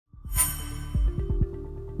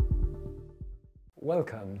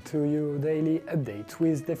Welcome to your daily update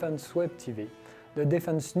with Defense Web TV, the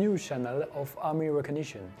defense news channel of Army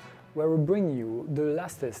Recognition, where we bring you the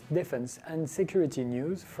latest defense and security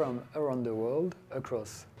news from around the world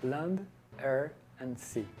across land, air and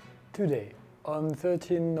sea. Today, on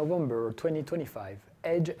 13 November 2025,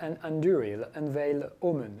 Edge and Anduril unveil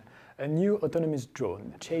Omen, a new autonomous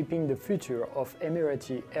drone shaping the future of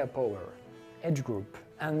Emirati air power. Edge Group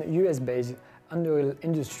and US-based Anduril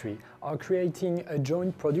Industry are creating a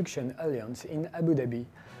joint production alliance in Abu Dhabi,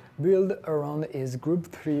 built around its Group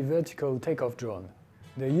 3 vertical takeoff drone.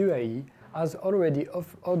 The UAE has already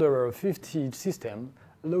ordered 50 systems,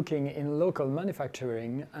 looking in local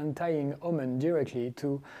manufacturing and tying Omen directly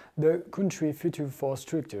to the country's future force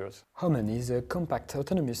structures. Omen is a compact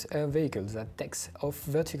autonomous air vehicle that takes off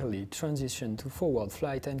vertically, transitions to forward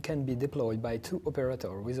flight and can be deployed by two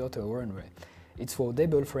operators without a runway. Its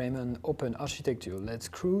foldable frame and open architecture lets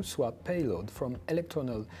crew swap payload from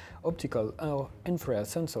electronal, optical or infrared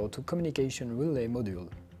sensor to communication relay module.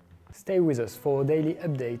 Stay with us for a daily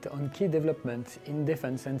update on key developments in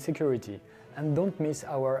defense and security, and don't miss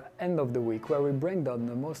our end of the week where we break down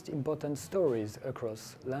the most important stories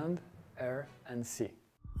across land, air and sea.